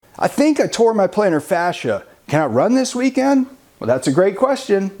I think I tore my plantar fascia. Can I run this weekend? Well, that's a great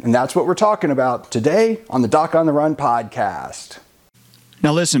question, and that's what we're talking about today on the Doc on the Run podcast.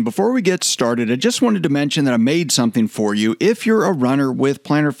 Now listen, before we get started, I just wanted to mention that I made something for you if you're a runner with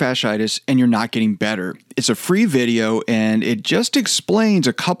plantar fasciitis and you're not getting better. It's a free video and it just explains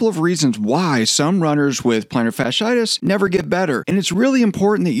a couple of reasons why some runners with plantar fasciitis never get better. And it's really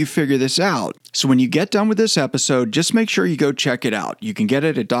important that you figure this out. So when you get done with this episode, just make sure you go check it out. You can get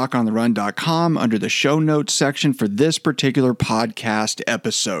it at docontherun.com under the show notes section for this particular podcast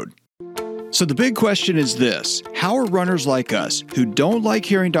episode. So the big question is this: how are runners like us, who don't like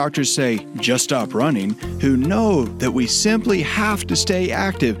hearing doctors say, just stop running, who know that we simply have to stay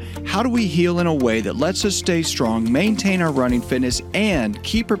active, how do we heal in a way that lets us stay strong, maintain our running fitness, and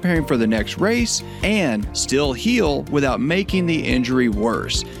keep preparing for the next race, and still heal without making the injury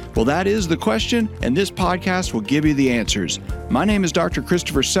worse? Well, that is the question, and this podcast will give you the answers. My name is Dr.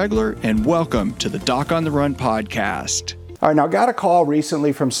 Christopher Segler, and welcome to the Doc on the Run podcast. All right, now I got a call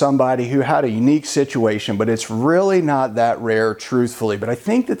recently from somebody who had a unique situation, but it's really not that rare, truthfully. But I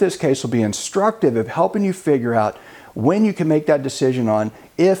think that this case will be instructive of helping you figure out when you can make that decision on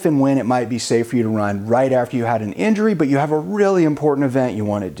if and when it might be safe for you to run right after you had an injury, but you have a really important event you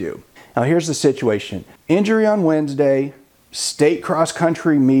want to do. Now here's the situation. Injury on Wednesday, state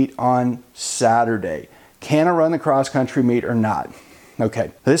cross-country meet on Saturday. Can I run the cross-country meet or not?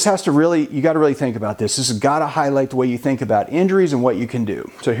 Okay, this has to really, you got to really think about this. This has got to highlight the way you think about injuries and what you can do.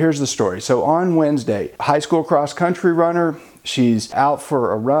 So here's the story. So on Wednesday, high school cross-country runner, she's out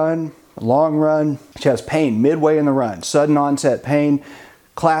for a run, a long run. She has pain midway in the run, sudden onset pain.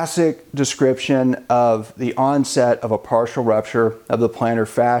 Classic description of the onset of a partial rupture of the plantar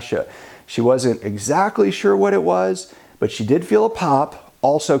fascia. She wasn't exactly sure what it was, but she did feel a pop,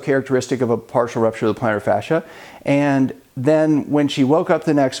 also characteristic of a partial rupture of the plantar fascia. And then when she woke up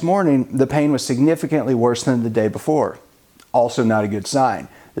the next morning, the pain was significantly worse than the day before. Also not a good sign.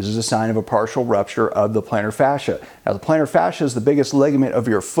 This is a sign of a partial rupture of the plantar fascia. Now the plantar fascia is the biggest ligament of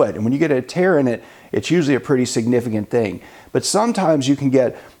your foot, and when you get a tear in it, it's usually a pretty significant thing. But sometimes you can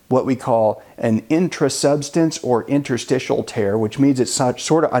get what we call an intrasubstance or interstitial tear, which means it's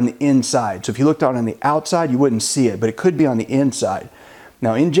sort of on the inside. So if you looked out on the outside, you wouldn't see it, but it could be on the inside.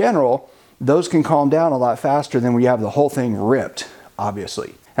 Now in general, those can calm down a lot faster than when you have the whole thing ripped,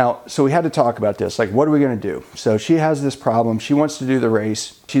 obviously. Now, so we had to talk about this, like what are we gonna do? So she has this problem, she wants to do the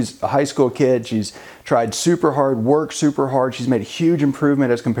race. She's a high school kid, she's tried super hard, worked super hard. She's made a huge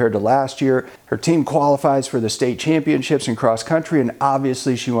improvement as compared to last year. Her team qualifies for the state championships in cross country, and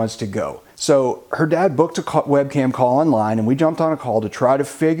obviously she wants to go. So her dad booked a webcam call online, and we jumped on a call to try to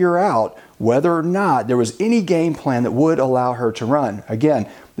figure out whether or not there was any game plan that would allow her to run. Again,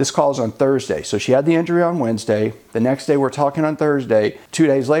 this call is on Thursday. So she had the injury on Wednesday. The next day we're talking on Thursday. 2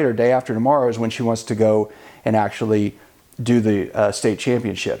 days later, day after tomorrow, is when she wants to go and actually do the state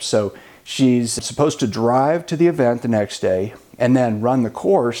championships. So she's supposed to drive to the event the next day and then run the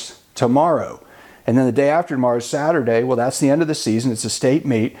course tomorrow. And then the day after tomorrow is Saturday. Well, that's the end of the season. It's a state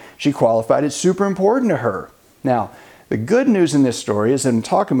meet. She qualified. It's super important to her. Now, the good news in this story is that I'm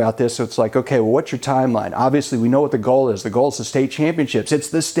talking about this, so it's like, okay, well, what's your timeline? Obviously, we know what the goal is. The goal is the state championships. It's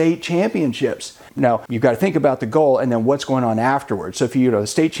the state championships. Now, you've got to think about the goal and then what's going on afterwards. So if the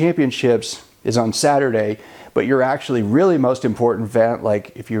state championships is on Saturday, but you're actually really most important event,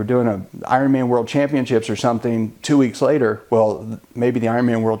 like if you're doing an Ironman World Championships or something 2 weeks later, well, maybe the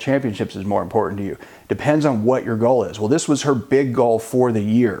Ironman World Championships is more important to you. Depends on what your goal is. Well, this was her big goal for the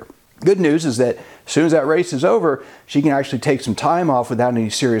year. Good news is that as soon as that race is over, she can actually take some time off without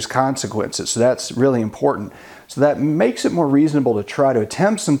any serious consequences. So that's really important. So that makes it more reasonable to try to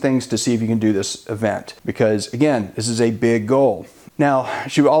attempt some things to see if you can do this event. Because again, this is a big goal. Now,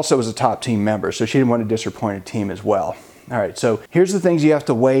 she also was a top team member, so she didn't want to disappoint her team as well. All right, so here's the things you have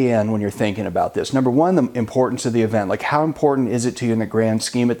to weigh in when you're thinking about this. Number one, the importance of the event. Like, how important is it to you in the grand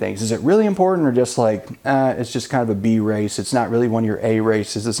scheme of things? Is it really important, or just like, it's just kind of a B race? It's not really one of your A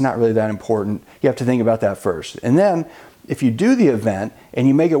races. It's not really that important. You have to think about that first. And then, if you do the event and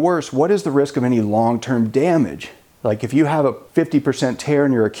you make it worse, what is the risk of any long-term damage? Like if you have a 50% tear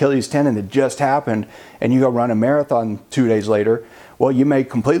in your Achilles tendon that just happened and you go run a marathon 2 days later, well, you may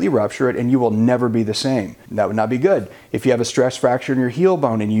completely rupture it and you will never be the same. That would not be good. If you have a stress fracture in your heel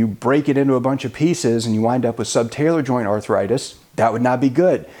bone and you break it into a bunch of pieces and you wind up with subtalar joint arthritis, that would not be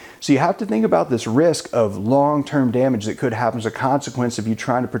good. So you have to think about this risk of long-term damage that could happen as a consequence of you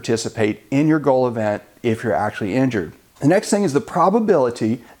trying to participate in your goal event if you're actually injured. The next thing is the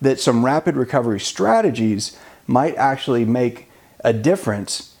probability that some rapid recovery strategies might actually make a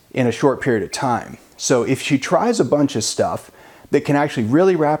difference in a short period of time. So if she tries a bunch of stuff, that can actually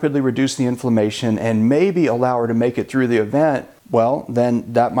really rapidly reduce the inflammation and maybe allow her to make it through the event, well,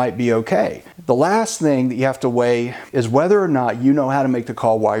 then that might be okay. The last thing that you have to weigh is whether or not you know how to make the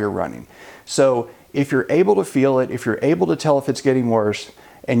call while you're running. So if you're able to feel it, if you're able to tell if it's getting worse,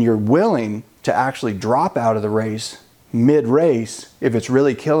 and you're willing to actually drop out of the race mid-race, if it's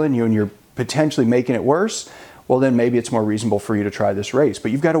really killing you and you're potentially making it worse, well, then maybe it's more reasonable for you to try this race.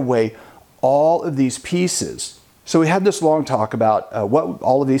 But you've got to weigh all of these pieces. So we had this long talk about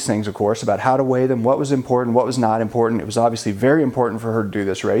all of these things, of course, about how to weigh them, what was important, what was not important. It was obviously very important for her to do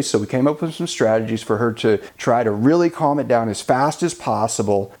this race. So we came up with some strategies for her to try to really calm it down as fast as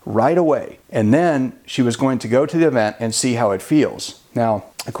possible right away. And then she was going to go to the event and see how it feels. Now,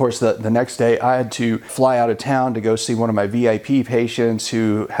 of course, the next day I had to fly out of town to go see one of my VIP patients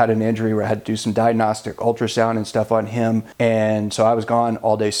who had an injury where I had to do some diagnostic ultrasound and stuff on him. And so I was gone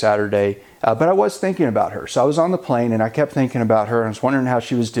all day Saturday. But I was thinking about her. So I was on the plane and I kept thinking about her and I was wondering how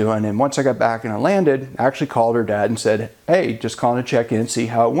she was doing. And once I got back and I landed, I actually called her dad and said, hey, just calling to check in and see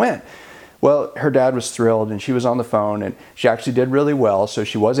how it went. Well, her dad was thrilled and she was on the phone and she actually did really well. So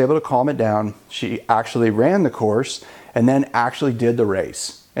she was able to calm it down. She actually ran the course and then actually did the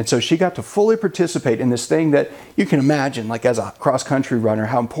race. And so she got to fully participate in this thing that you can imagine, like as a cross-country runner,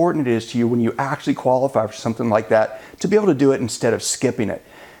 how important it is to you when you actually qualify for something like that, to be able to do it instead of skipping it.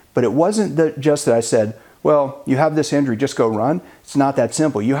 But it wasn't just that I said, well, you have this injury, just go run. It's not that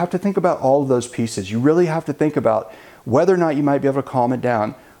simple. You have to think about all of those pieces. You really have to think about whether or not you might be able to calm it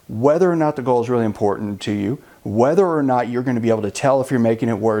down, whether or not the goal is really important to you, whether or not you're going to be able to tell if you're making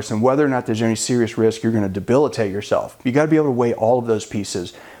it worse, and whether or not there's any serious risk you're going to debilitate yourself. You got to be able to weigh all of those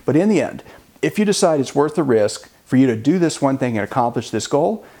pieces. But in the end, if you decide it's worth the risk for you to do this one thing and accomplish this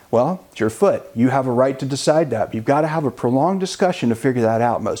goal, well, it's your foot. You have a right to decide that. You've got to have a prolonged discussion to figure that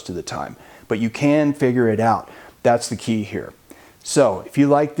out most of the time. But you can figure it out. That's the key here. So if you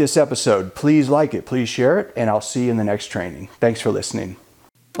like this episode, please like it, please share it, and I'll see you in the next training. Thanks for listening.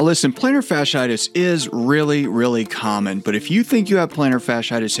 Listen, plantar fasciitis is really, really common, but if you think you have plantar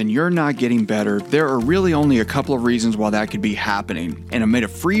fasciitis and you're not getting better, there are really only a couple of reasons why that could be happening. And I made a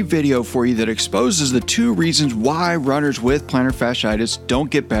free video for you that exposes the 2 reasons why runners with plantar fasciitis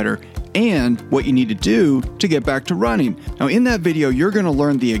don't get better and what you need to do to get back to running. Now, in that video, you're going to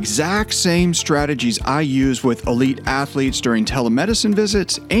learn the exact same strategies I use with elite athletes during telemedicine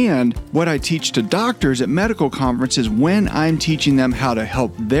visits and what I teach to doctors at medical conferences when I'm teaching them how to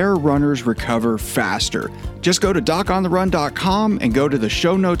help their runners recover faster. Just go to docontherun.com and go to the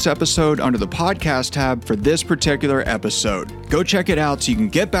show notes episode under the podcast tab for this particular episode. Go check it out so you can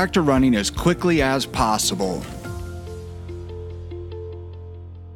get back to running as quickly as possible.